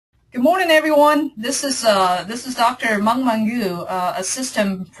Good morning, everyone. This is Dr. Meng Mangu,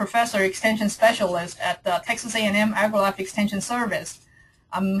 Assistant Professor Extension Specialist at the Texas A&M AgriLife Extension Service.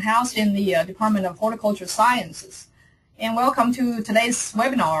 I'm housed in the Department of Horticulture Sciences. And welcome to today's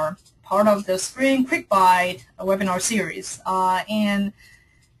webinar, part of the Spring Quick Bite webinar series. And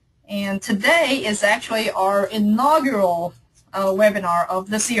today is actually our inaugural webinar of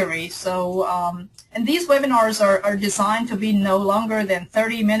the series. So, and these webinars are designed to be no longer than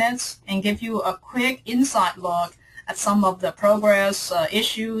 30 minutes and give you a quick inside look at some of the progress,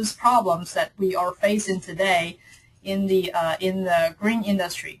 issues, problems that we are facing today in the green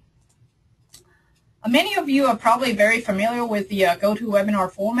industry. Many of you are probably very familiar with the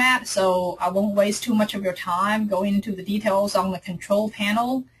GoToWebinar format, so I won't waste too much of your time going into the details on the control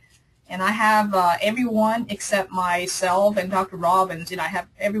panel. And I have everyone except myself and Dr. Robbins, and I have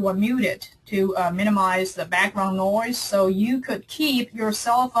everyone muted to minimize the background noise. So you could keep your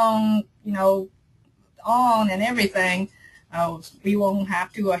cell phone, on and everything. We won't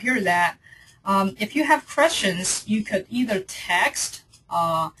have to hear that. If you have questions, you could either text.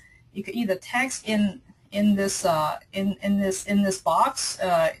 In this box,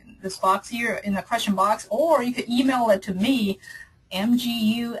 this box here in the question box, or you could email it to me,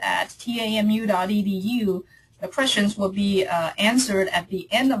 mgu@tamu.edu. The questions will be answered at the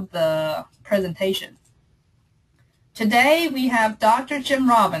end of the presentation. Today we have Dr. Jim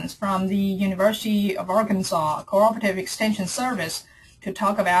Robbins from the University of Arkansas Cooperative Extension Service to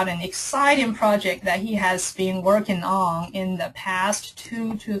talk about an exciting project that he has been working on in the past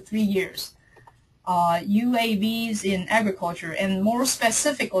 2 to 3 years. UAVs in agriculture, and more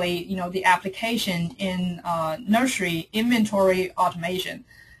specifically, the application in nursery inventory automation.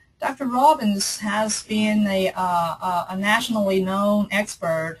 Dr. Robbins has been a nationally known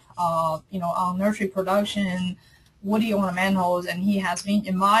expert, on nursery production, woody ornamentals, and he has been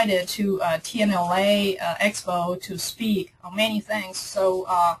invited to TNLA Expo to speak on many things. So,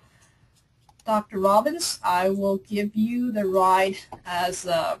 Dr. Robbins, I will give you the right as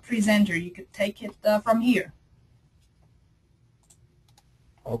a presenter. You could take it from here.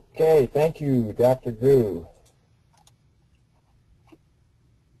 Okay, thank you, Dr. Gu.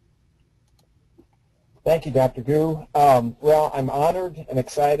 Thank you, Dr. Gu. Well, I'm honored and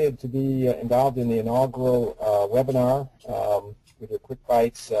excited to be involved in the inaugural webinar with your Quick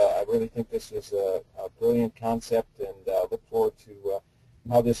Bites. I really think this is a brilliant concept, and look forward to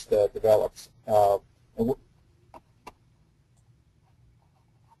how this develops. Hello?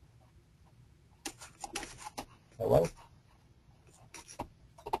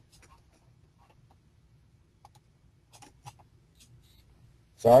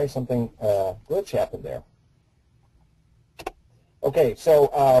 Sorry, something glitch happened there. Okay, so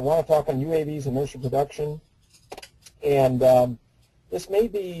I want to talk on UAVs and nursery production. And this may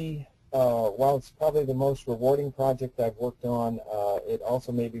be, while it's probably the most rewarding project I've worked on, it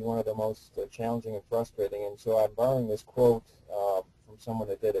also may be one of the most challenging and frustrating. And so I'm borrowing this quote from someone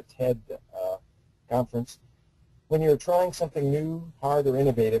that did a TED conference. When you're trying something new, hard, or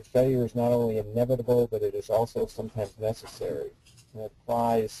innovative, failure is not only inevitable, but it is also sometimes necessary. And it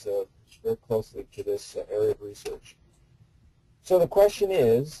applies very closely to this area of research. So the question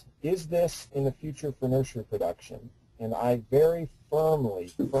is this in the future for nursery production? And I very firmly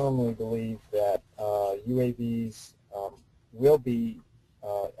believe that UAVs will be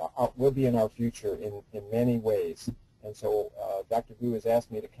in our future in many ways. And so Dr. Gu has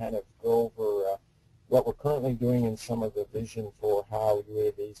asked me to kind of go over what we're currently doing and some of the vision for how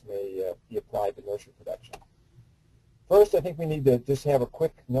UAVs may be applied to nursery production. First, I think we need to just have a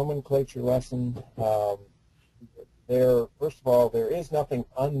quick nomenclature lesson. First of all, there is nothing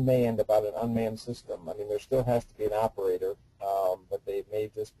unmanned about an unmanned system. I mean, there still has to be an operator, but they may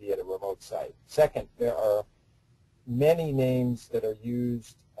just be at a remote site. Second, there are many names that are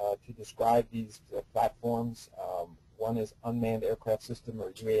used to describe these platforms. One is unmanned aircraft system,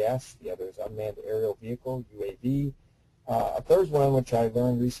 or UAS. The other is unmanned aerial vehicle, UAV. A third one, which I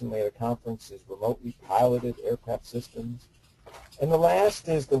learned recently at a conference, is remotely piloted aircraft systems. And the last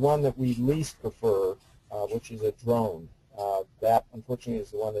is the one that we least prefer, which is a drone. That, unfortunately,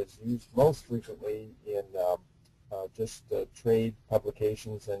 is the one that's used most frequently in just trade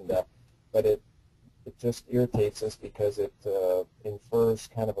publications, and but it just irritates us because it infers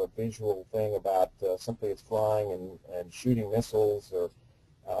kind of a visual thing about something that's flying and shooting missiles,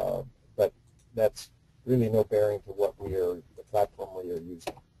 but that's really no bearing to what the platform we are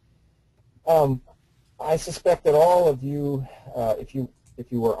using. I suspect that all of you, if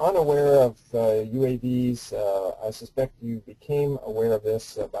if you were unaware of UAVs, I suspect you became aware of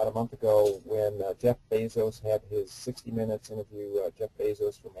this about a month ago when Jeff Bezos had his 60 Minutes interview, Jeff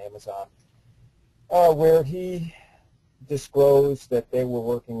Bezos from Amazon, where he disclosed that they were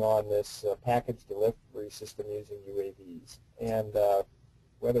working on this package delivery system using UAVs. And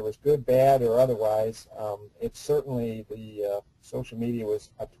whether it was good, bad, or otherwise, it's certainly the social media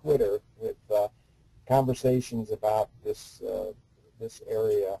was a Twitter with conversations about this this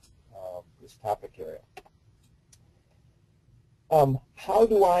area, this topic area. How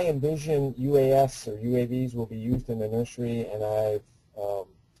do I envision UAS or UAVs will be used in the nursery? And I've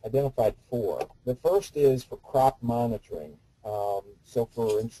identified 4. The first is for crop monitoring. So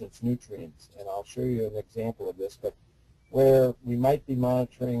for instance, nutrients, and I'll show you an example of this, but where we might be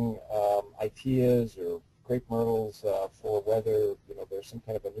monitoring Iteas or crepe myrtles for whether there's some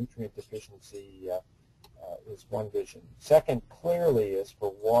kind of a nutrient deficiency is one vision. Second, clearly, is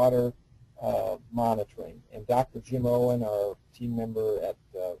for water monitoring. And Dr. Jim Owen, our team member at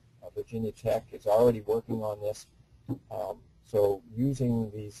Virginia Tech, is already working on this. So using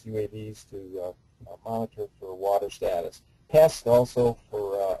these UAVs to monitor for water status. Pest also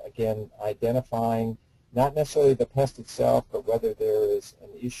for, again, identifying not necessarily the pest itself, but whether there is an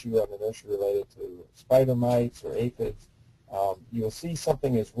issue on the nursery related to spider mites or aphids. You'll see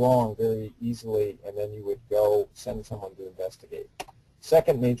something is wrong very easily, and then you would go send someone to investigate.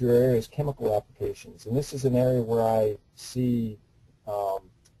 Second major area is chemical applications, and this is an area where I see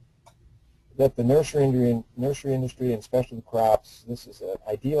that the nursery industry and specialty crops, this is an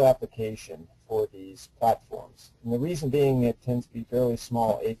ideal application for these platforms. And the reason being it tends to be fairly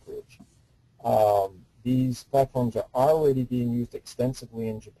small acreage. These platforms are already being used extensively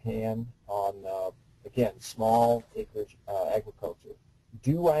in Japan on, again, small acreage agriculture.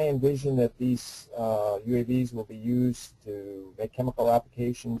 Do I envision that these UAVs will be used to make chemical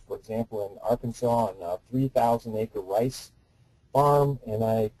applications, for example, in Arkansas on a 3,000-acre rice farm? And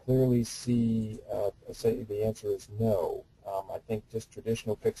I clearly see, say the answer is no. I think just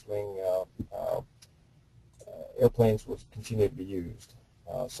traditional fixed-wing airplanes will continue to be used.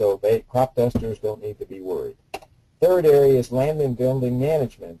 So crop dusters don't need to be worried. Third area is land and building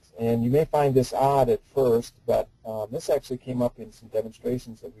management. And you may find this odd at first, but this actually came up in some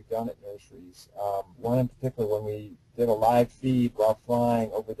demonstrations that we've done at nurseries. One in particular, when we did a live feed while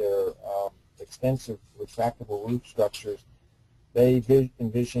flying over their extensive retractable roof structures, they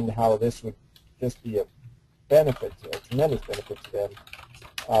envisioned how this would just be a benefit, a tremendous benefit to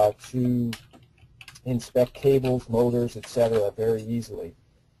them to inspect cables, motors, etc. very easily.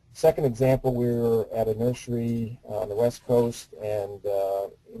 Second example, we were at a nursery on the West Coast, and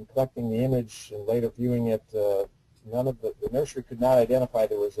in collecting the image and later viewing it, the nursery could not identify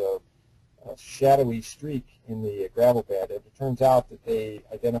there was a shadowy streak in the gravel bed. And it turns out that they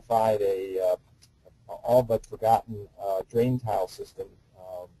identified a all but forgotten drain tile system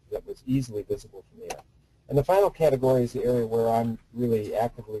that was easily visible from the air. And the final category is the area where I'm really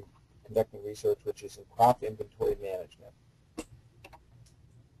actively conducting research, which is in crop inventory management.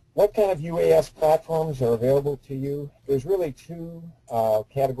 What kind of UAS platforms are available to you? There's really 2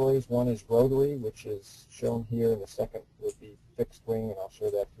 categories. One is rotary, which is shown here, and the second would be fixed wing, and I'll show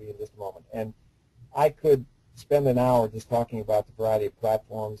that to you in just a moment. And I could spend an hour just talking about the variety of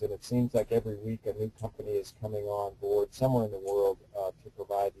platforms, and it seems like every week a new company is coming on board somewhere in the world to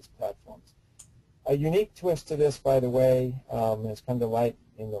provide these platforms. A unique twist to this, by the way, has come to light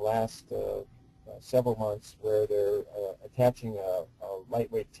in the last several months, where they're attaching a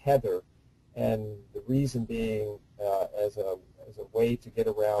lightweight tether, and the reason being as a way to get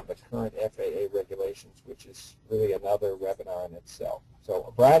around the current FAA regulations, which is really another webinar in itself. So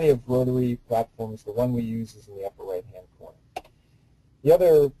a variety of rotary platforms. The one we use is in the upper right-hand corner. The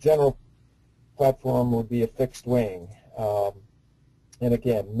other general platform would be a fixed wing. And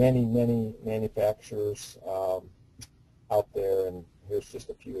again, many manufacturers out there, and here's just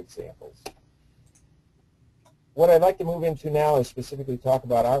a few examples. What I'd like to move into now is specifically talk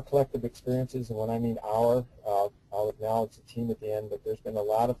about our collective experiences, and when I mean our, I'll acknowledge the team at the end, but there's been a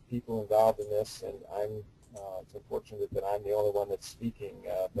lot of people involved in this, and it's unfortunate that I'm the only one that's speaking,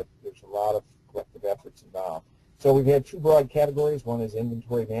 but there's a lot of collective efforts involved. So we've had 2 broad categories. One is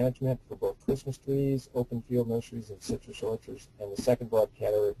inventory management for both Christmas trees, open field nurseries, and citrus orchards, and the second broad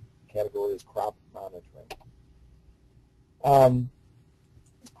category is crop monitoring.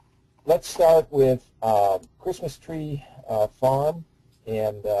 Let's start with Christmas tree farm,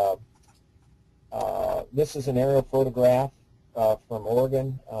 and this is an aerial photograph from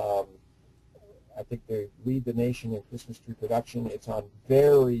Oregon. I think they lead the nation in Christmas tree production. It's on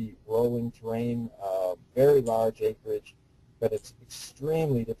very rolling terrain, very large acreage, but it's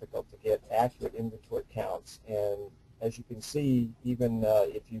extremely difficult to get accurate inventory counts. And as you can see, even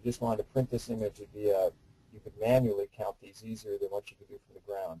if you just wanted to print this image, you could manually count these easier than what you could do from the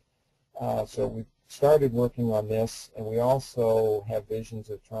ground. So we started working on this, and we also have visions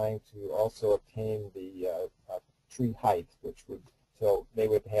of trying to also obtain the tree height, which would, so they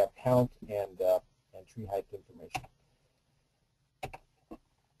would have count and tree height information.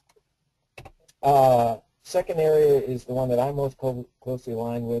 Second area is the one that I'm most closely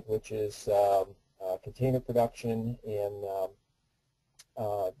aligned with, which is container production. And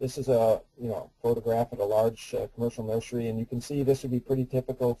this is a photograph at a large commercial nursery, and you can see this would be pretty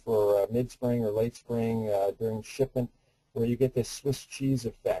typical for mid-spring or late spring during shipment, where you get this Swiss cheese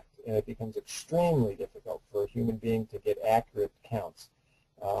effect, and it becomes extremely difficult for a human being to get accurate counts.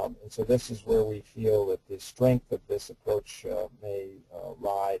 And so this is where we feel that the strength of this approach may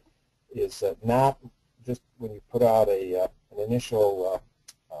lie, is not just when you put out an initial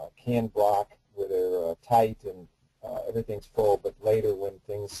can block where they're tight and everything's full, but later when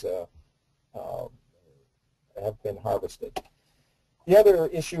things have been harvested. The other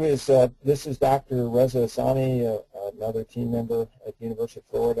issue is, this is Dr. Reza Hassani, another team member at the University of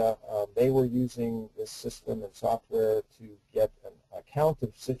Florida. They were using this system and software to get a count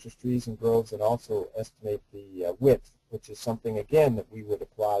of citrus trees and groves and also estimate the width, which is something, again, that we would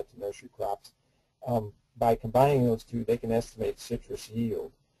apply to nursery crops. By combining those two, they can estimate citrus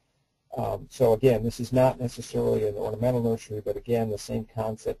yield. So again, this is not necessarily an ornamental nursery, but again, the same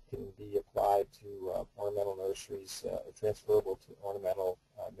concept can be applied to ornamental nurseries, transferable to ornamental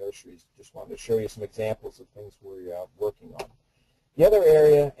nurseries. Just wanted to show you some examples of things we're working on. The other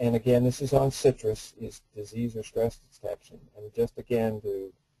area, and again, this is on citrus, is disease or stress detection. And just again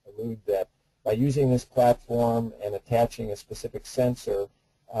to allude that by using this platform and attaching a specific sensor,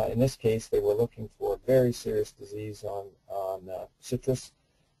 in this case, they were looking for a very serious disease on citrus.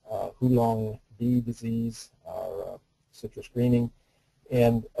 Hulong bee disease, or citrus greening.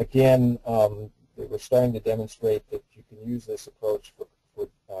 And again, they were starting to demonstrate that you can use this approach for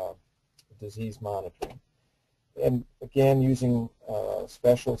disease monitoring. And again, using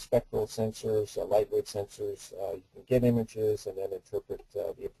special spectral sensors, lightweight sensors, you can get images and then interpret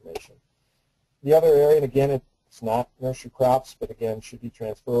the information. The other area, and again, it's not nursery crops, but again, should be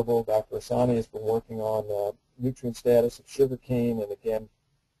transferable. Dr. Hassani has been working on nutrient status of sugarcane, and again,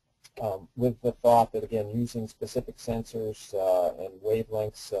 with the thought that, again, using specific sensors and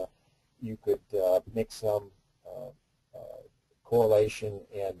wavelengths, you could make some correlation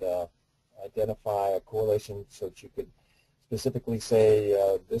and identify a correlation so that you could specifically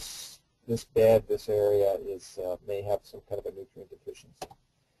say this bed, this area may have some kind of a nutrient deficiency.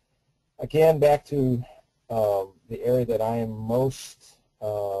 Again, back to the area that I am most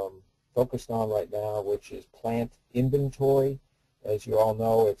focused on right now, which is plant inventory. As you all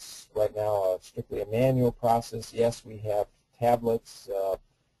know, it's right now strictly a manual process. Yes, we have tablets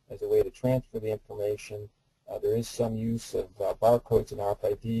as a way to transfer the information. There is some use of barcodes and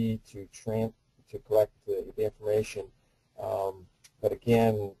RFID to collect the information. But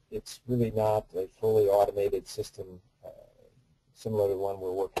again, it's really not a fully automated system similar to the one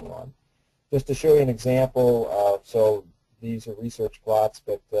we're working on. Just to show you an example, so these are research plots,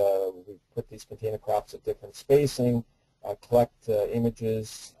 but we put these container crops at different spacing. Collect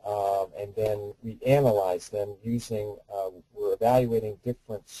images, and then we analyze them using, we're evaluating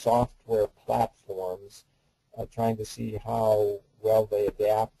different software platforms, trying to see how well they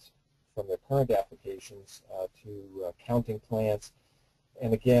adapt from their current applications to counting plants.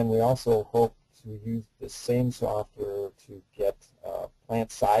 And again, we also hope to use the same software to get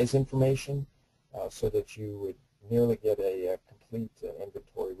plant size information so that you would nearly get a complete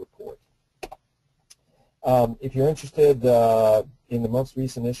inventory report. If you're interested in the most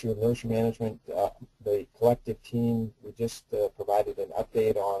recent issue of Nursery Management, the collective team, we just provided an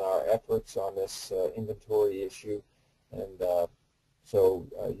update on our efforts on this inventory issue, and so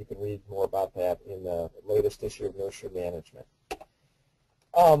you can read more about that in the latest issue of Nursery Management.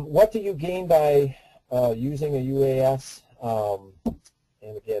 What do you gain by using a UAS?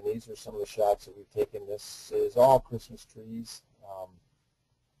 And again, these are some of the shots that we've taken. This is all Christmas trees.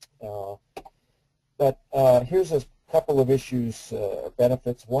 But here's a couple of issues,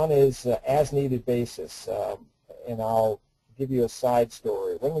 benefits. One is as-needed basis, and I'll give you a side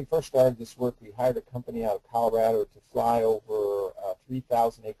story. When we first started this work, we hired a company out of Colorado to fly over a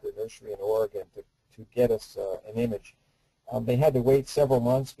 3,000-acre nursery in Oregon to get us an image. They had to wait several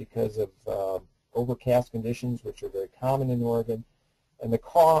months because of overcast conditions, which are very common in Oregon, and the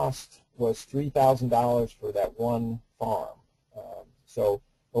cost was $3,000 for that one farm. So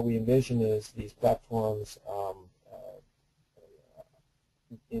what we envision is these platforms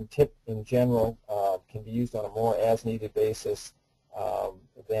in general, can be used on a more as-needed basis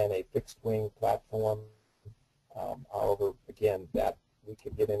than a fixed-wing platform. However, again, that we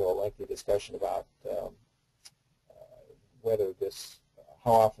could get into a lengthy discussion about whether this,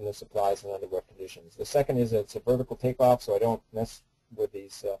 how often this applies and under what conditions. The second is that it's a vertical takeoff, so I don't mess with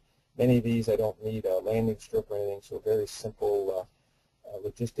these. Many of these I don't need a landing strip or anything, so very simple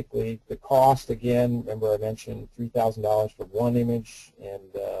logistically. The cost, again, remember I mentioned $3,000 for one image, and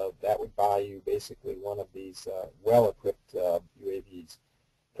that would buy you basically one of these well-equipped UAVs.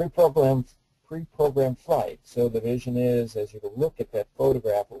 Pre-programmed flight. So the vision is, as you look at that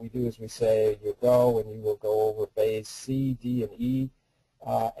photograph, what we do is we say you go and you will go over phase C, D, and E,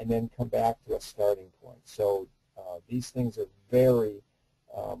 and then come back to a starting point. So these things are very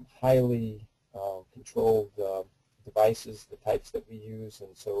highly controlled devices, the types that we use,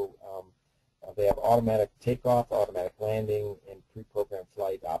 and so they have automatic takeoff, automatic landing, and pre-programmed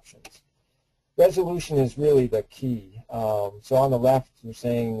flight options. Resolution is really the key. So on the left, you're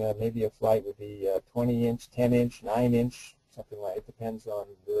saying maybe a flight would be 20-inch, 10-inch, 9-inch, something like it. Depends on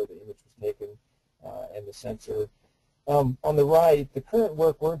where the image was taken and the sensor. On the right, the current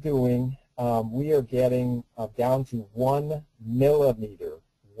work we're doing, we are getting down to 1 millimeter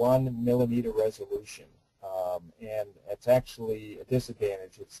resolution. And it's actually a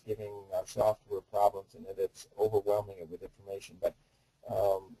disadvantage. It's giving our software problems in that it's overwhelming it with information. But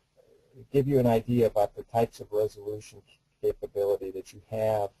give you an idea about the types of resolution capability that you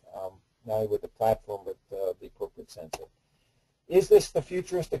have, not only with the platform but the appropriate sensor. Is this the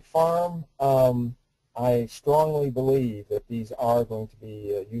futuristic farm? I strongly believe that these are going to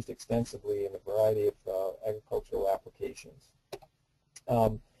be used extensively in a variety of agricultural applications.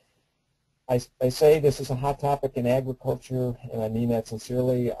 I say this is a hot topic in agriculture, and I mean that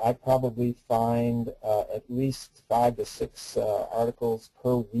sincerely. I probably find at least 5 to 6 articles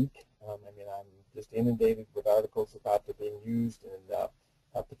per week. I mean, I'm just inundated with articles about it being used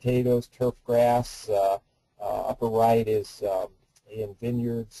in potatoes, turf grass. Upper right is in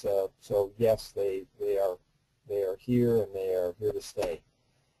vineyards. So yes, they are here, and they are here to stay.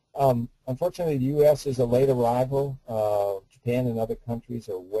 Unfortunately, the U.S. is a late arrival. Japan and other countries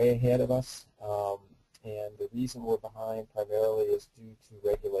are way ahead of us, and the reason we're behind primarily is due to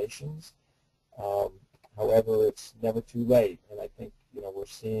regulations. However, it's never too late, and I think we're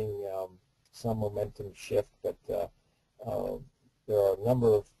seeing some momentum shift, but there are a number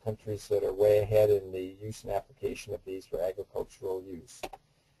of countries that are way ahead in the use and application of these for agricultural use.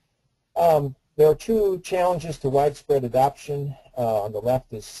 There are 2 challenges to widespread adoption. On the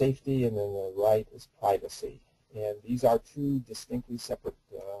left is safety, and then the right is privacy. And these are 2 distinctly separate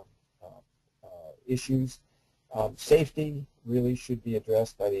issues. Safety really should be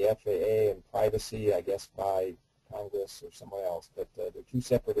addressed by the FAA, and privacy, I guess, by Congress or someone else. But they're 2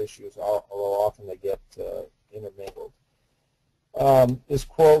 separate issues, although often they get intermingled. This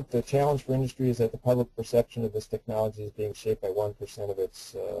quote, the challenge for industry is that the public perception of this technology is being shaped by 1% of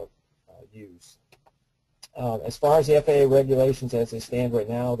its use. As far as the FAA regulations as they stand right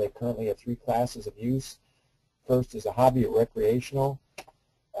now, they currently have 3 classes of use. First is a hobby or recreational.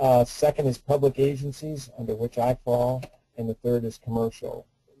 Second is public agencies, under which I fall, and the third is commercial.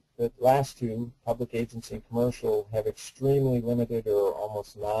 The last 2, public agency and commercial, have extremely limited or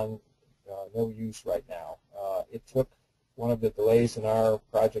almost no use right now. It took, one of the delays in our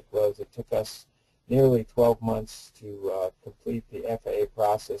project was it took us nearly 12 months to complete the FAA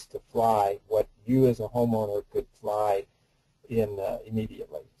process to fly what you as a homeowner could fly in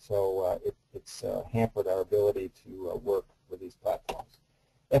immediately. So it's hampered our ability to work with these platforms.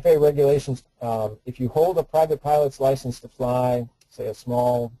 FAA regulations, if you hold a private pilot's license to fly, say a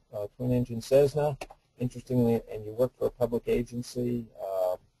small twin-engine Cessna, interestingly, and you work for a public agency,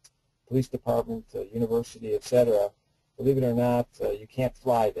 police department, university, etc., believe it or not, you can't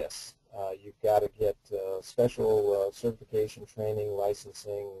fly this. You've got to get special certification, training,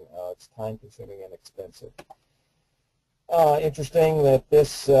 licensing. It's time-consuming and expensive. Interesting that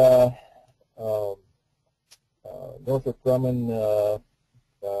this Northrop Grumman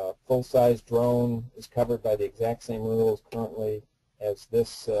full-size drone is covered by the exact same rules currently as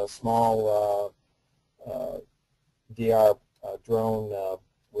this small DR drone,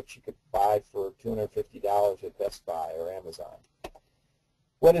 which you could buy for $250 at Best Buy or Amazon.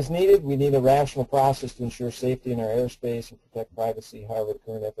 What is needed? We need a rational process to ensure safety in our airspace and protect privacy. However, the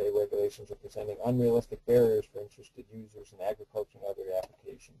current FAA regulations are presenting unrealistic barriers for interested users in agriculture and other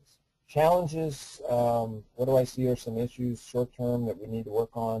applications. Challenges, what do I see are some issues short-term that we need to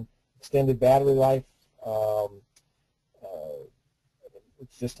work on? Extended battery life.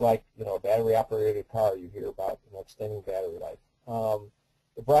 It's just like, a battery-operated car. You hear about, extending battery life.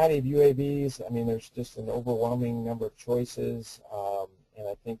 the variety of UAVs, I mean, there's just an overwhelming number of choices, and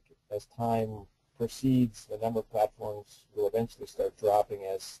I think as time proceeds, the number of platforms will eventually start dropping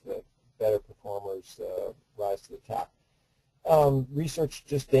as the better performers rise to the top. Research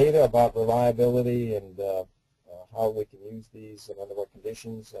just data about reliability and how we can use these and under what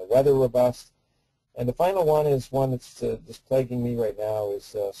conditions, weather robust. And the final one is one that's just plaguing me right now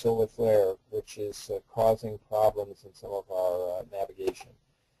is solar flare, which is causing problems in some of our navigation.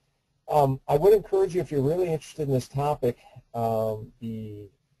 I would encourage you, if you're really interested in this topic, the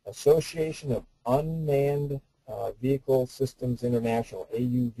Association of Unmanned Vehicle Systems International,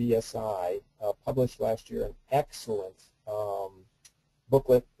 AUVSI, published last year an excellent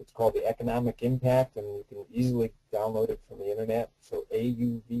booklet. It's called The Economic Impact, and you can easily download it from the internet. So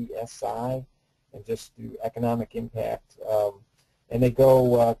AUVSI, and just do economic impact. And they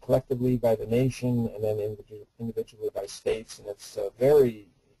go collectively by the nation and then individually by states, and it's a very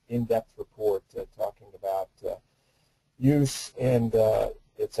in-depth report talking about use and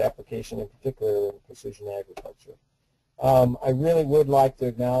its application in particular in precision agriculture. I really would like to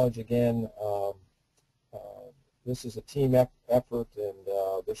acknowledge again, this is a team effort, and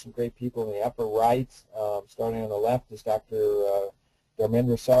there's some great people in the upper right. Starting on the left is Dr.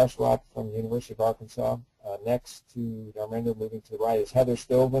 Dharmendra Saraswat from the University of Arkansas. Next to Dharmendra, moving to the right, is Heather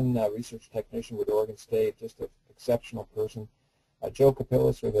Stoven, research technician with Oregon State, just an exceptional person. Joe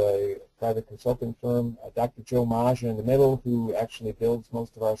Capillas with a private consulting firm. Dr. Joe Maja in the middle, who actually builds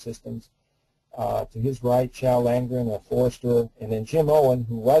most of our systems. To his right, Chow Langren, a forester, and then Jim Owen,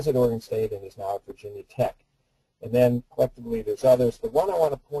 who was at Oregon State and is now at Virginia Tech. And then collectively there's others. The one I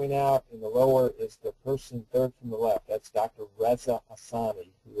want to point out in the lower is the person third from the left. That's Dr. Reza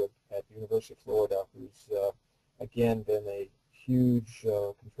Asani, who at the University of Florida, who's again been a huge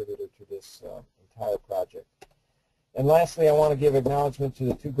contributor to this entire project. And lastly, I want to give acknowledgement to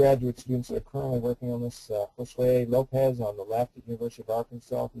the two graduate students that are currently working on this. Josue Lopez on the left at the University of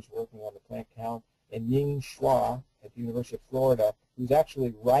Arkansas, who's working on the plant count, and Ying Shua at the University of Florida, who's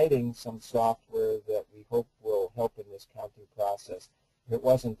actually writing some software that we hope will help in this counting process. If it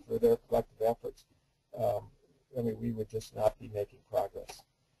wasn't for their collective efforts, I mean, we would just not be making progress.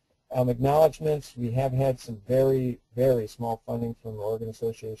 Acknowledgements, we have had some very, very small funding from the Oregon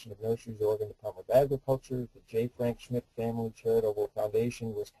Association of Nurseries, Oregon Department of Agriculture. The J. Frank Schmidt Family Charitable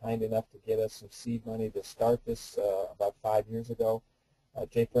Foundation was kind enough to get us some seed money to start this about 5 years ago.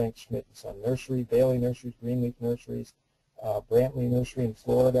 J. Frank Schmidt and Son Nursery, Bailey Nurseries, Greenleaf Nurseries, Brantley Nursery in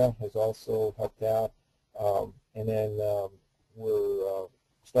Florida has also helped out. And then we're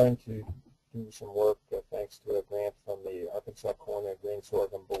starting to do some work thanks to a grant from the Arkansas Corn and Grain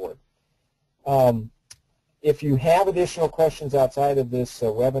Sorghum Board. If you have additional questions outside of this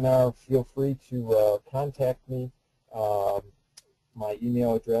webinar, feel free to contact me. My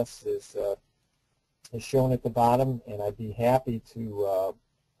email address is shown at the bottom, and I'd be happy to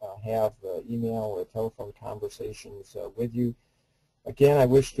have email or telephone conversations with you. Again, I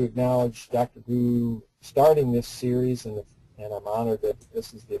wish to acknowledge Dr. Gu starting this series, and I'm honored that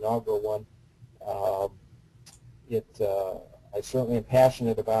this is the inaugural one. I certainly am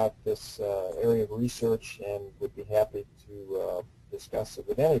passionate about this area of research and would be happy to discuss it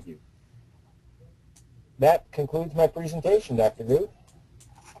with any of you. That concludes my presentation, Dr. Gu.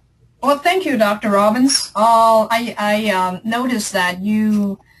 Well, thank you, Dr. Robbins. I noticed that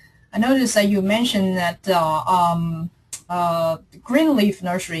you mentioned that Greenleaf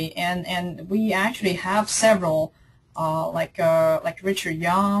Nursery, and we actually have several like Richard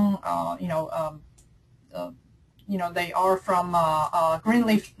Young. They are from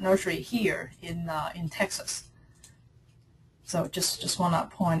Greenleaf Nursery here in Texas. So just want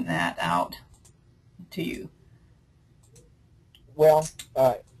to point that out to you. Well,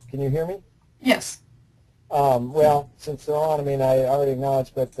 can you hear me? Yes. Well, since they're on, I mean, I already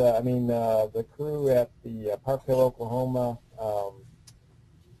acknowledged, but I mean, the crew at the Park Hill, Oklahoma,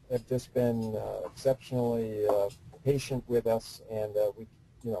 have just been exceptionally patient with us, and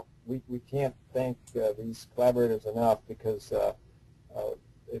we can't thank these collaborators enough because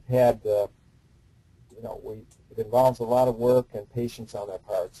they've had, it involves a lot of work and patience on their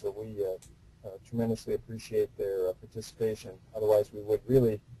part, so we tremendously appreciate their participation. Otherwise, we would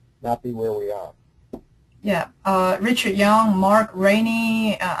really not be where we are. Yeah, Richard Young, Mark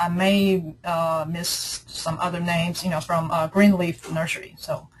Rainey, I may miss some other names, from Greenleaf Nursery.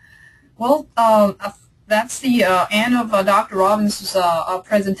 So, well, that's the end of Dr. Robbins'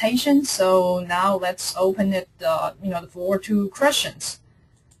 presentation. So now let's open it, the floor to questions.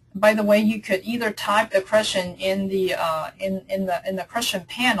 By the way, you could either type the question in the in the question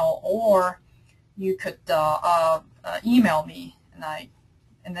panel, or you could email me, and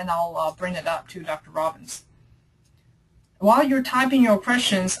and then I'll bring it up to Dr. Robbins. While you're typing your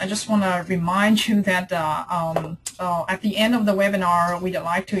questions, I just want to remind you that at the end of the webinar, we'd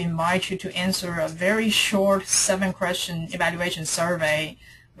like to invite you to answer a very short 7-question evaluation survey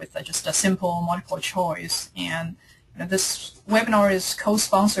with just a simple multiple choice. And this webinar is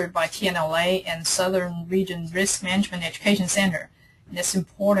co-sponsored by TNLA and Southern Region Risk Management Education Center. And it's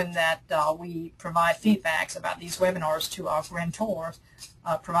important that we provide feedbacks about these webinars to our grantors,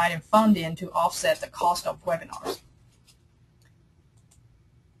 providing funding to offset the cost of webinars.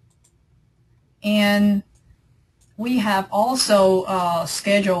 And we have also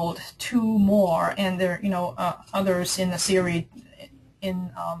scheduled 2 more, and there others in the series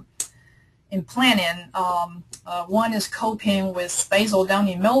in planning. One is coping with basal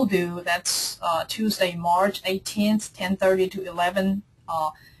downy mildew. That's Tuesday, March 18th, 10:30 to 11.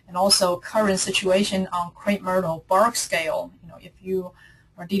 And also current situation on crepe myrtle bark scale. If you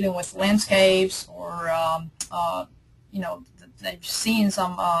are dealing with landscapes or they've seen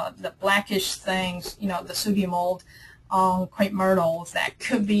some the blackish things, the sooty mold on crepe myrtles, that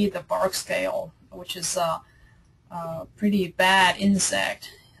could be the bark scale, which is a pretty bad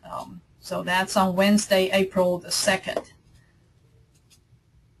insect. So that's on Wednesday, April the 2nd.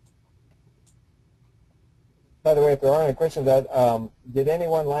 By the way, if there aren't any questions, did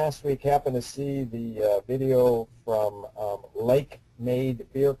anyone last week happen to see the video from Lake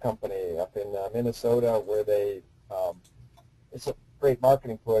Made Beer Company up in Minnesota, where they it's a great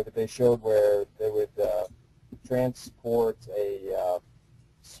marketing ploy, but they showed where they would transport a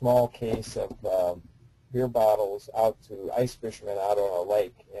small case of beer bottles out to ice fishermen out on a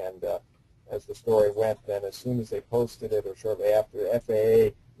lake. And as the story went, then as soon as they posted it, or shortly after, the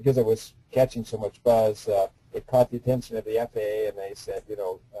FAA, because it was catching so much buzz, it caught the attention of the FAA, and they said, you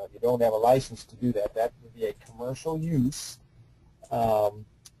don't have a license to do that. That would be a commercial use.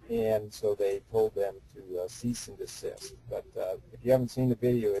 And so they told them to cease and desist. But if you haven't seen the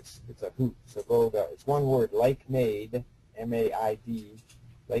video, it's a hoot. So it's one word, Lake Made, M-A-I-D,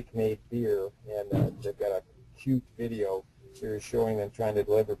 Lake Made Beer, and they've got a cute video series showing them trying to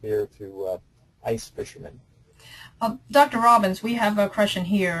deliver beer to ice fishermen. Dr. Robbins, we have a question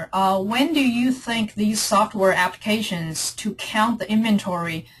here. When do you think these software applications to count the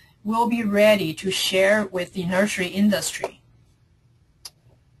inventory will be ready to share with the nursery industry?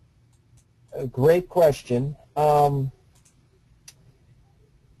 A great question. I'm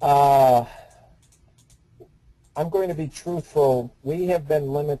going to be truthful. We have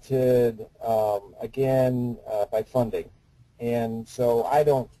been limited, again, by funding. And so I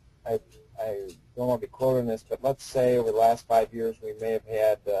don't want to be quoting this, but let's say over the last 5 years we may have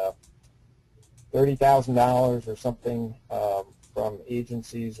had $30,000 or something from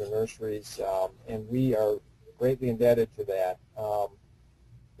agencies or nurseries, and we are greatly indebted to that.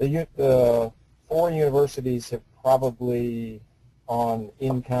 The 4 universities have probably on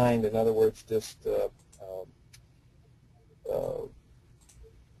in-kind, in other words, just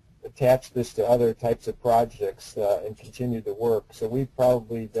attached this to other types of projects and continued to work. So we've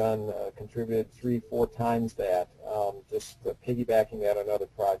probably contributed 3-4 times that, just piggybacking that on other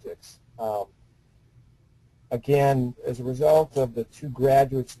projects. Again, as a result of the 2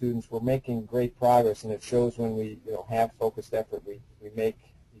 graduate students, we're making great progress, and it shows when we have focused effort, we make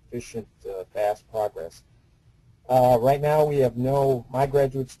efficient, fast progress. Right now we have my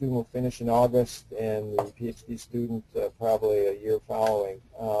graduate student will finish in August, and the PhD student probably a year following.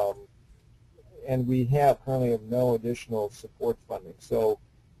 And we currently have no additional support funding. So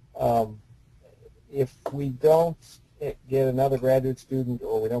if we don't get another graduate student,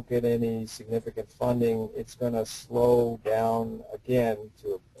 or we don't get any significant funding, it's going to slow down again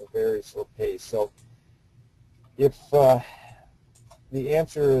to a very slow pace. So if the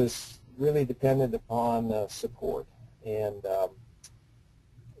answer is really dependent upon support, and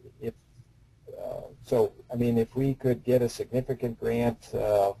if we could get a significant grant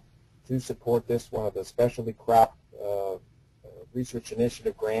to support this, one of the specialty crop research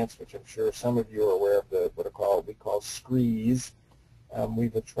initiative grants, which I'm sure some of you are aware of, what we call SCREEs.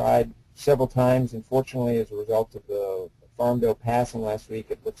 We've tried several times, and fortunately, as a result of the Farm Bill passing last week,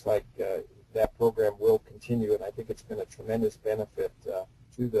 it looks like that program will continue, and I think it's been a tremendous benefit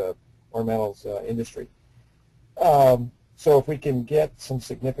to the ornamentals industry. So if we can get some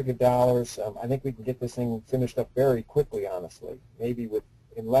significant dollars, I think we can get this thing finished up very quickly, honestly, maybe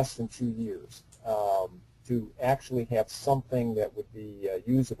in less than 2 years, to actually have something that would be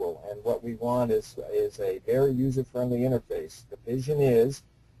usable. And what we want is a very user-friendly interface. The vision is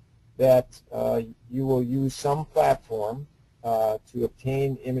that you will use some platform to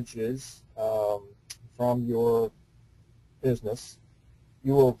obtain images from your business,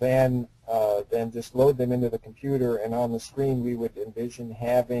 you will then just load them into the computer, and on the screen we would envision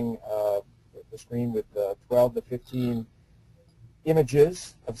having the screen with 12 to 15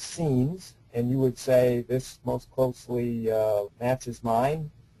 images of scenes, and you would say this most closely matches mine.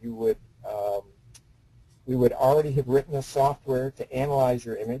 You would we would already have written a software to analyze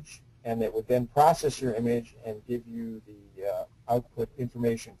your image, and it would then process your image and give you the output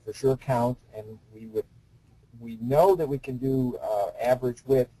information for sure count, and we know that we can do average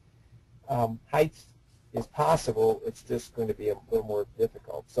width. Height is possible, it's just going to be a little more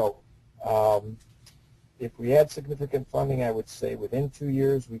difficult. So if we had significant funding, I would say within 2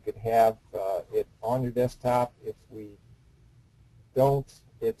 years we could have it on your desktop. If we don't,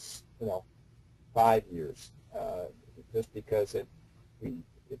 it's 5 years, just because we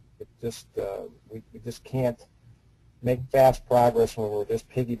just can't make fast progress when we're just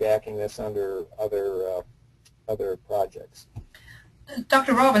piggybacking this under other projects.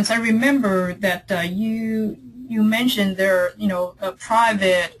 Dr. Robbins, I remember that you mentioned there, a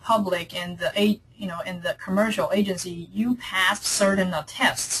private, public, and in the commercial agency, you passed certain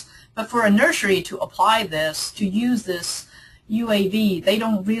tests. But for a nursery to apply this, to use this UAV, they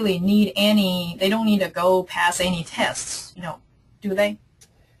don't really need any. They don't need to go pass any tests, do they?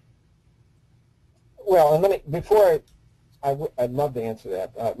 Well, and before I'd love to answer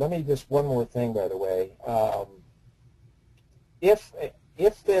that. Let me just one more thing, by the way.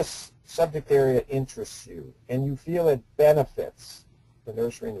 If this subject area interests you and you feel it benefits the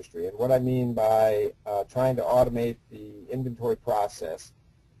nursery industry, and what I mean by trying to automate the inventory process,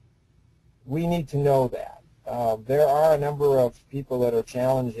 we need to know that. There are a number of people that are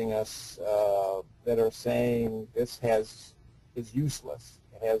challenging us that are saying this is useless.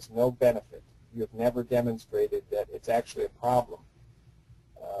 It has no benefit. You have never demonstrated that it's actually a problem.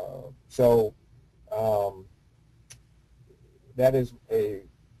 That is a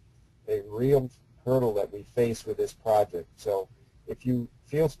real hurdle that we face with this project. So if you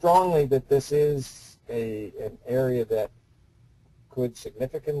feel strongly that this is an area that could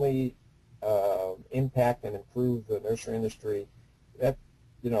significantly impact and improve the nursery industry, that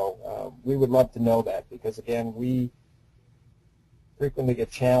we would love to know that, because again, we frequently get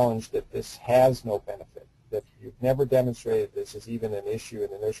challenged that this has no benefit, that you've never demonstrated this is even an issue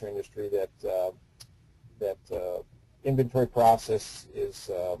in the nursery industry, that inventory process is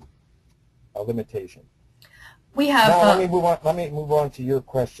a limitation. We have. Now, let me move on to your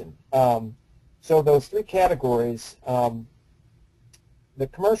question. So those three categories, the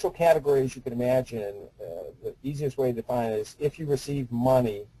commercial categories, you can imagine, the easiest way to define it is if you receive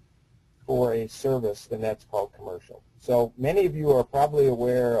money for a service, then that's called commercial. So many of you are probably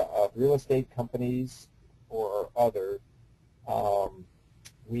aware of real estate companies or other.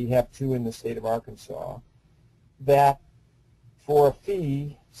 We have two in the state of Arkansas that for a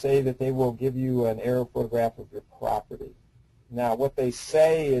fee say that they will give you an aerial photograph of your property. Now what they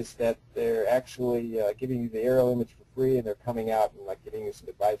say is that they're actually giving you the aerial image for free, and they're coming out and like giving you some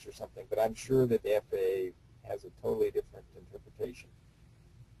advice or something, but I'm sure that the FAA has a totally different interpretation.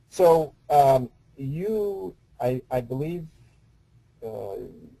 So I believe it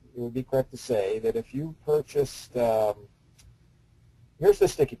would be correct to say that if you purchased, here's the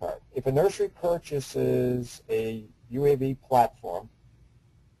sticky part. If a nursery purchases a UAV platform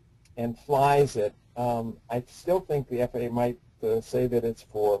and flies it, I still think the FAA might say that it's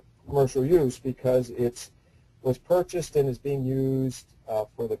for commercial use because it was purchased and is being used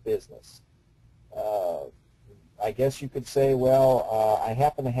for the business. I guess you could say, well, I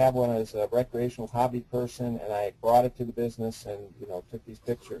happen to have one as a recreational hobby person, and I brought it to the business and took these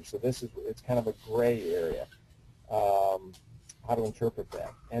pictures. So it's kind of a gray area. How to interpret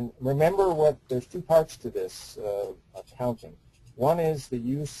that. And remember, there's two parts to this accounting. One is the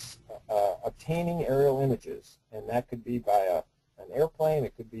use, obtaining aerial images, and that could be by an airplane,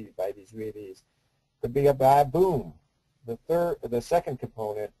 it could be by these UAVs, it could be by a boom. The second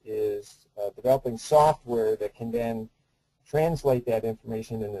component is developing software that can then translate that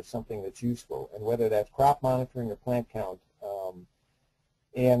information into something that's useful, and whether that's crop monitoring or plant count.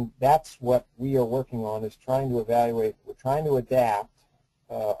 And that's what we are working on, is trying to evaluate. We're trying to adapt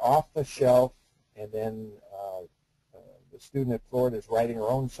off the shelf, and then the student at Florida is writing her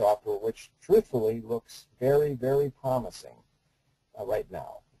own software, which truthfully looks very, very promising right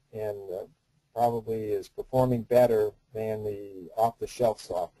now, and probably is performing better than the off-the-shelf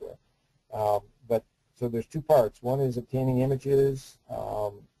software. So there's two parts. One is obtaining images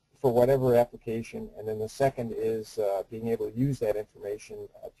for whatever application, and then the second is being able to use that information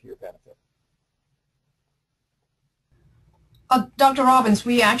to your benefit. Dr. Robbins,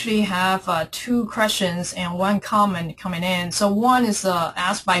 we actually have two questions and one comment coming in. So one is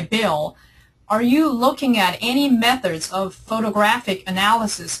asked by Bill. Are you looking at any methods of photographic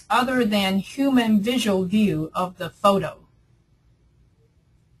analysis other than human visual view of the photo?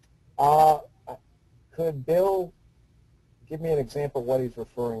 Could Bill give me an example of what he's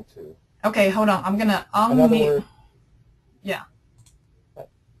referring to? Okay, hold on. I'm going to unmute. In other words, yeah.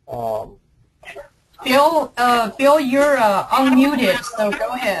 Um, Bill, you're unmuted, so go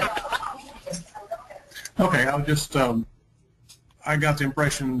ahead. Okay, I was just, I got the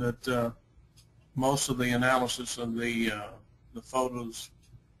impression that most of the analysis of the photos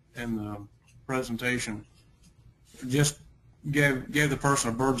and the presentation just gave the person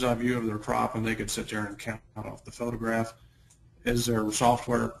a bird's eye view of their crop, and they could sit there and count off the photograph. Is there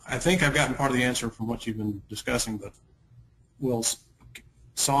software? I think I've gotten part of the answer from what you've been discussing, but will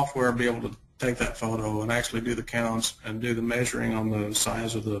software be able to take that photo and actually do the counts and do the measuring on the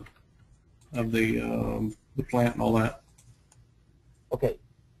size of the plant and all that? Okay,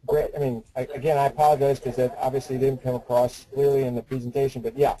 great. I mean, again, I apologize because that obviously didn't come across clearly in the presentation,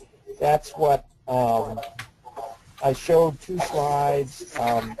 but yeah, that's what I showed two slides.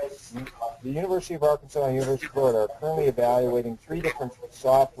 The University of Arkansas and University of Florida are currently evaluating 3 different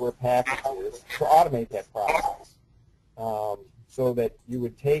software packages to automate that process. So that you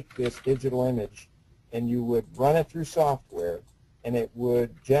would take this digital image and you would run it through software, and it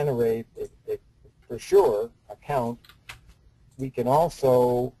would generate, for sure, a count. We can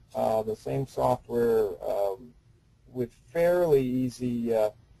also, the same software with fairly easy,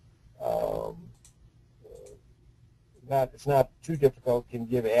 it's not too difficult, can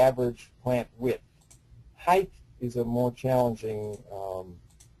give average plant width. Height is a more challenging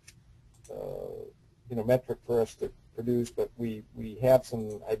metric for us to produce, but we have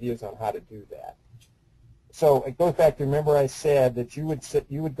some ideas on how to do that. So it goes back to, remember I said that you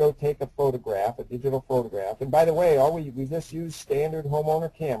would go take a photograph, a digital photograph, and by the way, we just use standard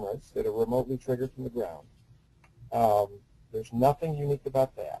homeowner cameras that are remotely triggered from the ground. There's nothing unique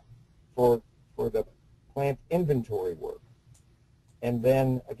about that for the plant inventory work. And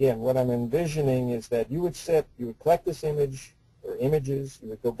then again, what I'm envisioning is that you would collect this image or images, you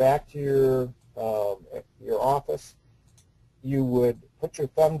would go back to your office, you would put your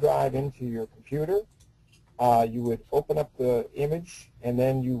thumb drive into your computer, you would open up the image, and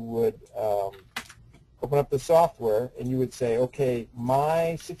then you would open up the software, and you would say, okay,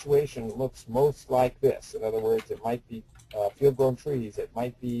 my situation looks most like this. In other words, it might be field-grown trees, it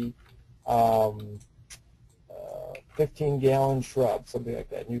might be 15-gallon shrubs, something like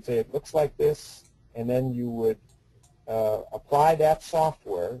that. And you'd say, it looks like this, and then you would apply that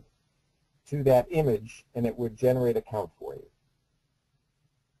software to that image, and it would generate a count for you.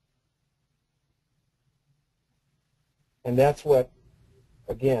 And that's what,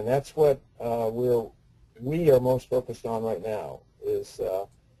 again, that's what we are most focused on right now, is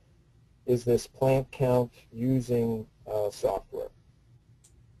this plant count using software.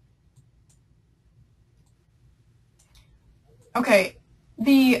 Okay,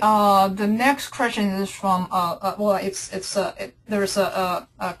 the next question is from there's a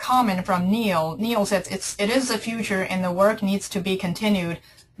comment from Neil. Neil says it is the future and the work needs to be continued.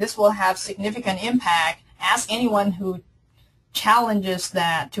 This will have significant impact. Ask anyone who challenges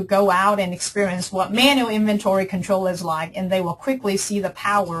that to go out and experience what manual inventory control is like, and they will quickly see the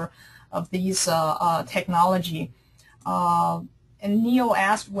power of these technology. And Neil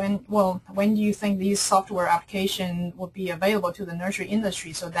asked when do you think these software application will be available to the nursery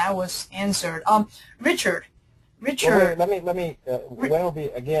industry? So that was answered. Richard. Well, let me. When will be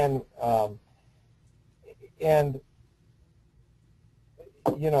again? And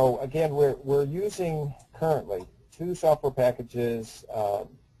again, we're using currently 2 software packages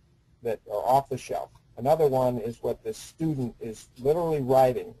that are off the shelf. Another one is what the student is literally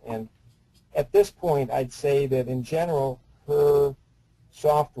writing, and at this point, I'd say that in general, her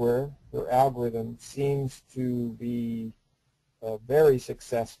software, her algorithm, seems to be very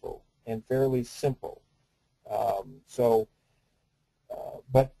successful and fairly simple.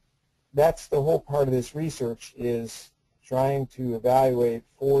 But that's the whole part of this research, is trying to evaluate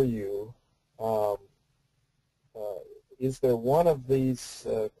for you, is there one of these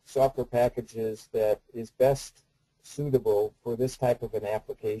software packages that is best suitable for this type of an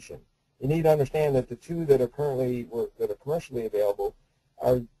application? You need to understand that the 2 that are commercially available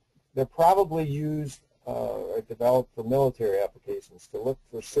they're probably used or developed for military applications to look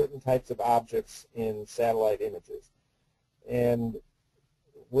for certain types of objects in satellite images. And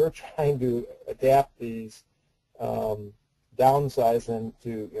we're trying to adapt these, downsize them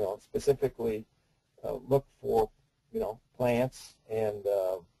to specifically look for plants and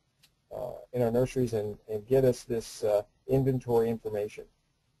in our nurseries and get us this inventory information.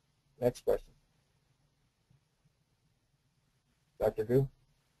 Next question. Dr. Gu?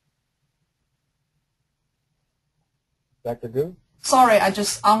 Dr. Gu? Sorry, I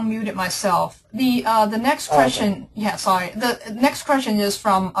just unmuted myself. The next question, okay. Yeah, sorry. The next question is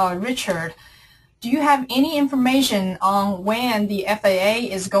from Richard. Do you have any information on when the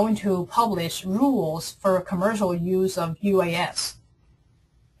FAA is going to publish rules for commercial use of UAS?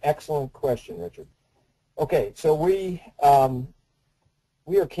 Excellent question, Richard. Okay, so we are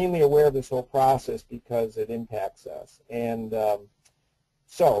keenly aware of this whole process because it impacts us, and it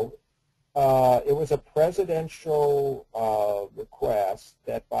was a presidential request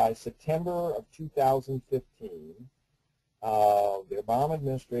that by September of 2015, the Obama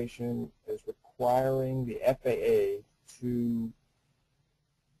administration is requiring the FAA to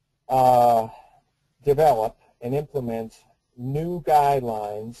develop and implement new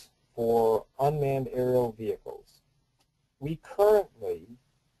guidelines for unmanned aerial vehicles. We currently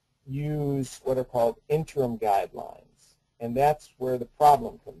use what are called interim guidelines, and that's where the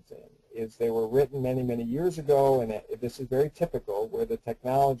problem comes in. Is they were written many, many years ago, and this is very typical, where the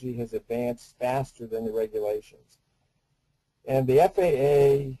technology has advanced faster than the regulations. And the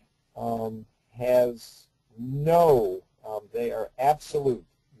FAA has they are absolute.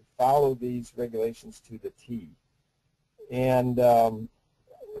 You follow these regulations to the T. And,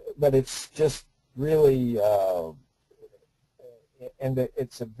 but it's just really,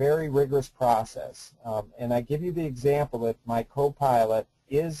 it's a very rigorous process. And I give you the example that my co-pilot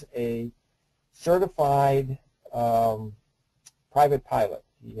is a certified private pilot.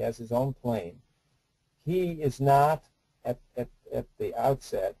 He has his own plane. He is not, at the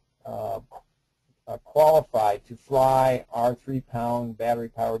outset, qualified to fly our 3-pound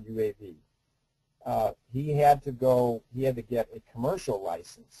battery-powered UAV. He had to get a commercial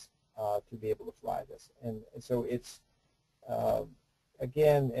license to be able to fly this. And so it's,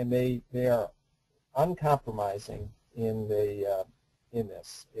 again, and they are uncompromising in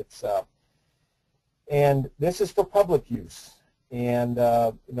this. It's and this is for public use, and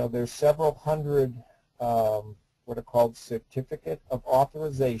there's several hundred what are called certificate of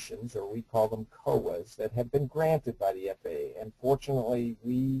authorizations, or we call them COAs, that have been granted by the FAA. And fortunately,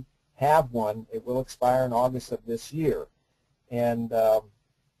 we have one. It will expire in August of this year, and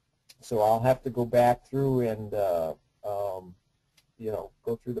so I'll have to go back through and go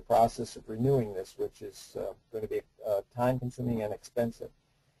through the process of renewing this, which is going to be time-consuming and expensive.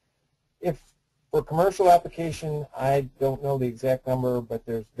 For commercial application, I don't know the exact number, but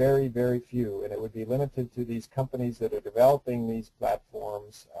there's very, very few, and it would be limited to these companies that are developing these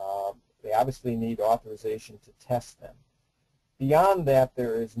platforms. They obviously need authorization to test them. Beyond that,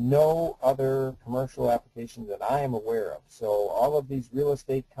 there is no other commercial application that I am aware of. So all of these real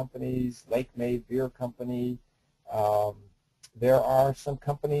estate companies, Lake Made Beer Company, there are some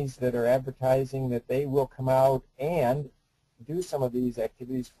companies that are advertising that they will come out and do some of these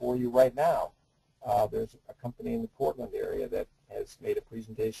activities for you right now. There's a company in the Portland area that has made a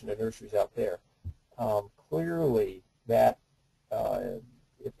presentation to nurseries out there. Clearly, that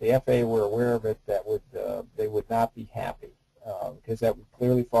if the FAA were aware of it, that would they would not be happy, because that would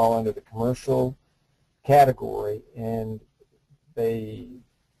clearly fall under the commercial category, and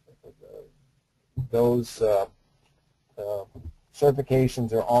those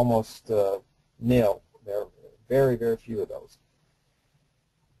certifications are almost nil. There are very, very few of those.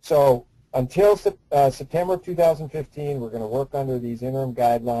 So until September of 2015, we're going to work under these interim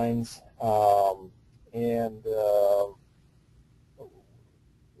guidelines, and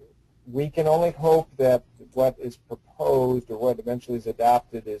we can only hope that what is proposed or what eventually is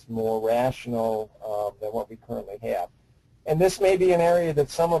adopted is more rational than what we currently have. And this may be an area that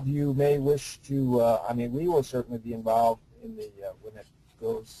some of you may wish to, I mean, we will certainly be involved in the, when it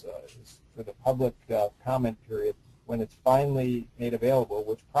goes for the public comment period, when it's finally made available,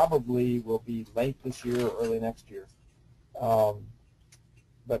 which probably will be late this year or early next year.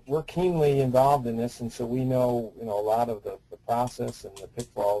 But we're keenly involved in this, and so we know, a lot of the process and the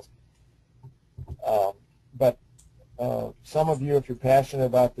pitfalls. But some of you, if you're passionate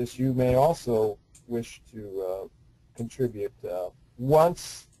about this, you may also wish to contribute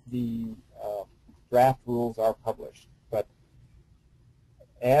once the draft rules are published. But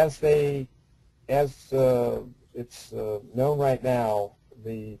as it's known right now,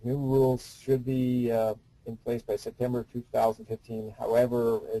 the new rules should be in place by September 2015.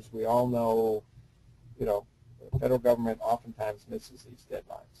 However, as we all know, the federal government oftentimes misses these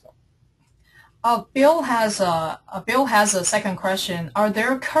deadlines. So. Bill has a second question. Are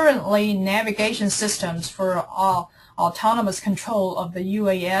there currently navigation systems for autonomous control of the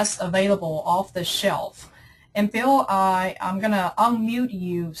UAS available off the shelf. And Bill, I'm gonna unmute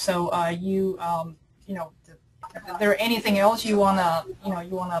you, so you know, is there anything else you wanna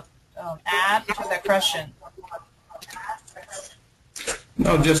add to that question?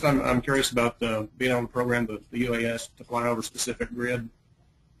 No, just I'm curious about being able to program the UAS to fly over a specific grid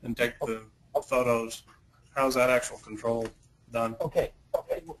and take the photos. How's that actual control done? Okay.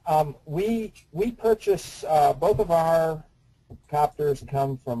 We purchase both of our copters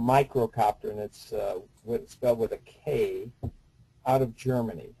come from Microcopter, and it's spelled with a K, out of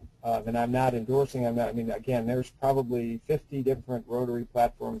Germany. And I'm not endorsing. I mean, again, there's probably 50 different rotary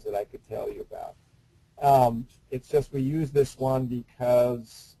platforms that I could tell you about. It's just we use this one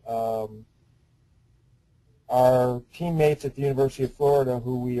because our teammates at the University of Florida,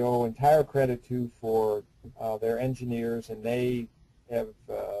 who we owe entire credit to for their engineers, and they have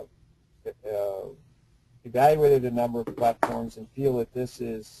evaluated a number of platforms and feel that this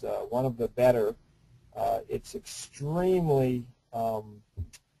is one of the better. It's extremely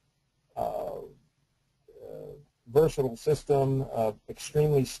versatile system,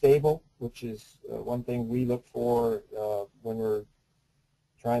 extremely stable, which is one thing we look for when we're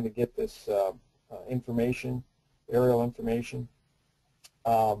trying to get this information, aerial information.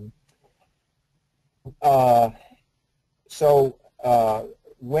 When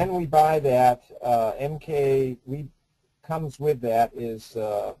we buy that, MK comes with that is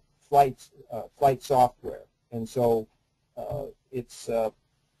flight software, and so it's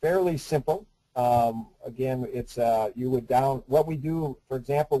fairly simple. Again, it's you would what we do, for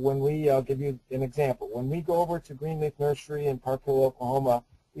example, when we I'll give you an example. When we go over to Greenleaf Nursery in Park Hill, Oklahoma,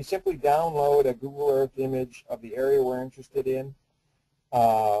 we simply download a Google Earth image of the area we're interested in.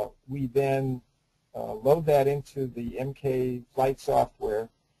 We then load that into the MK flight software,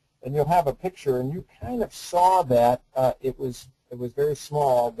 and you'll have a picture. And you kind of saw that it was very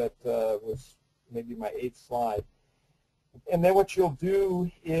small. That was maybe my 8th slide. And then what you'll do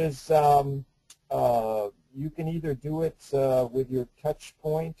is you can either do it with your touch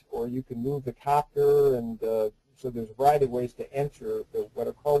point, or you can move the copter, and so there's a variety of ways to enter what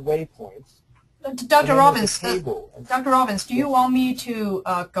are called waypoints. Dr. Robbins, do you want me to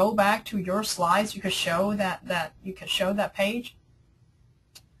go back to your slides? You could show that page.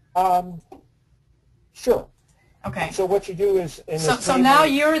 Sure. Okay. So what you do is so now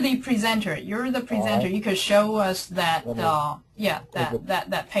you're the presenter. You're the presenter. Right. You could show us that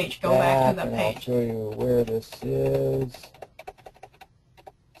that page. Go back to the page. I'll show you where this is.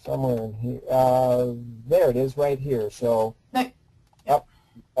 Somewhere in here. There it is, right here. So. No.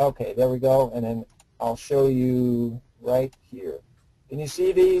 Okay, there we go. And then I'll show you right here. Can you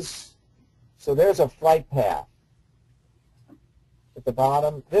see these? So there's a flight path at the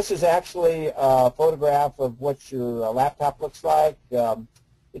bottom. This is actually a photograph of what your laptop looks like.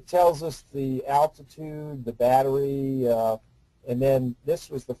 It tells us the altitude, the battery, and then this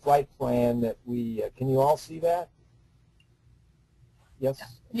was the flight plan that we, can you all see that? Yes?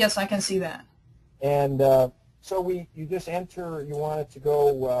 Yes, I can see that. And so you just enter, you want it to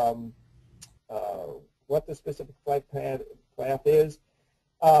go what the specific flight path is.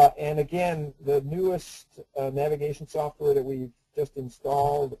 And again, the newest navigation software that we've just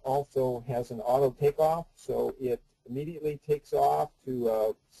installed also has an auto takeoff, so it immediately takes off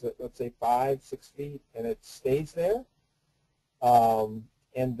to let's say 5-6 feet, and it stays there.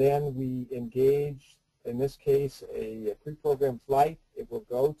 And then we engage, in this case, a pre-programmed flight. It will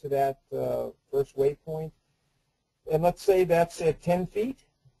go to that first waypoint, and let's say that's at 10 feet,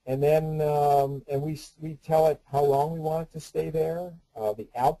 and then and we tell it how long we want it to stay there, the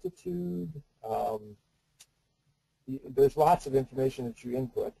altitude. There's lots of information that you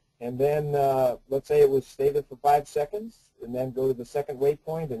input, and then let's say it was stay there for 5 seconds, and then go to the second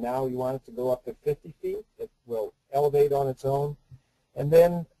waypoint, and now you want it to go up to 50 feet. It will elevate on its own, and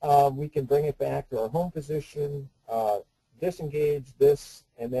then we can bring it back to our home position, disengage this,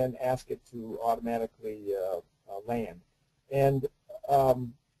 and then ask it to automatically land. And the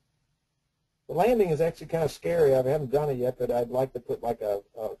landing is actually kind of scary. I haven't done it yet, but I'd like to put like a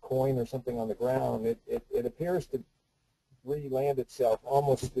coin or something on the ground. It appears to re-land itself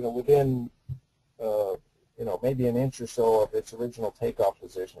almost, within, maybe an inch or so of its original takeoff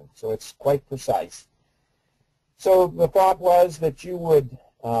position. So it's quite precise. So the thought was that you would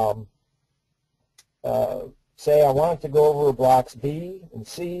say, I want it to go over blocks B and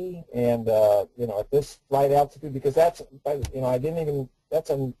C, and at this flight altitude, because that's, that's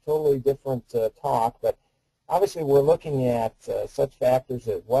a totally different talk, but obviously we're looking at such factors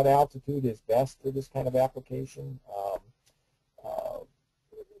as what altitude is best for this kind of application.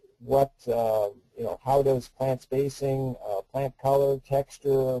 what, how does plant spacing, plant color,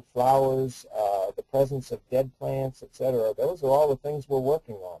 texture, flowers, the presence of dead plants, etc. Those are all the things we're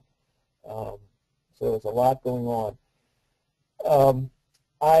working on. So there's a lot going on.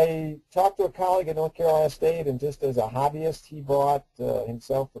 I talked to a colleague at North Carolina State, and just as a hobbyist, he bought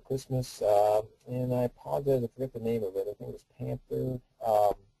himself for Christmas, and I apologize, I forget the name of it. I think it was Panther.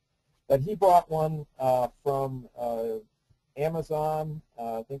 But he bought one from Amazon,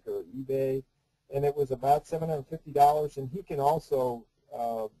 I think, or eBay, and it was about $750, and he can also,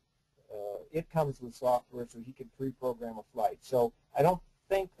 it comes with software, so he can pre-program a flight. So I don't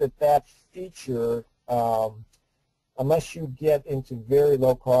think that feature, unless you get into very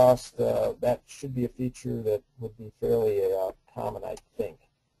low cost, that should be a feature that would be fairly common, I think.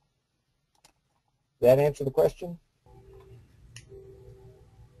 That answer the question?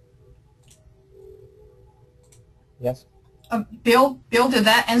 Yes? Bill, did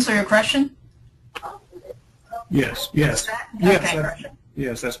that answer your question? Yes, yes. Okay.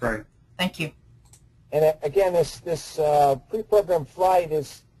 Yes, that's right. Thank you. And again, this pre-programmed flight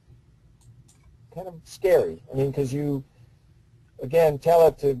is kind of scary. I mean, because you, again, tell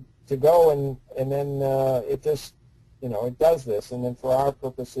it to go, and then it just, it does this. And then for our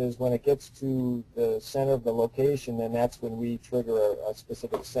purposes, when it gets to the center of the location, then that's when we trigger a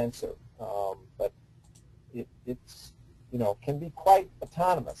specific sensor. But it's, can be quite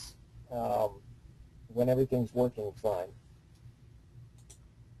autonomous when everything's working fine.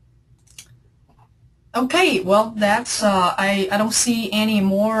 Okay, well, that's I don't see any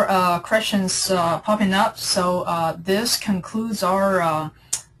more questions popping up. So this concludes our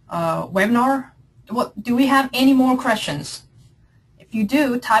webinar. What do we have any more questions? If you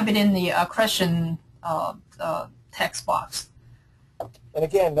do, type it in the question text box. And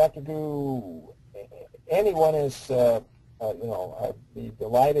again, Dr. Gu, anyone is, I'd be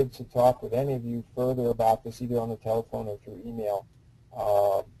delighted to talk with any of you further about this, either on the telephone or through email.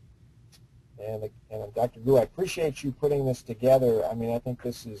 And Dr. Gu, I appreciate you putting this together. I mean, I think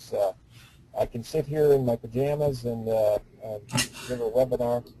this is, I can sit here in my pajamas and give a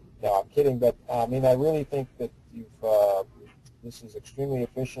webinar. No, I'm kidding, but I mean, I really think that this is extremely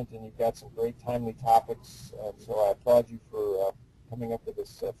efficient, and you've got some great timely topics. So I applaud you for coming up with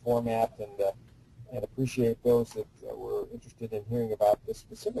this format, and appreciate those that were interested in hearing about this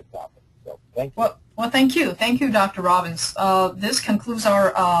specific topic. So thank you. Well, thank you. Thank you, Dr. Robbins. This concludes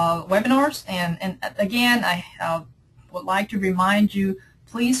our webinars. And again, I would like to remind you,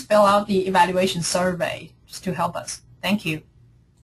 please fill out the evaluation survey just to help us. Thank you.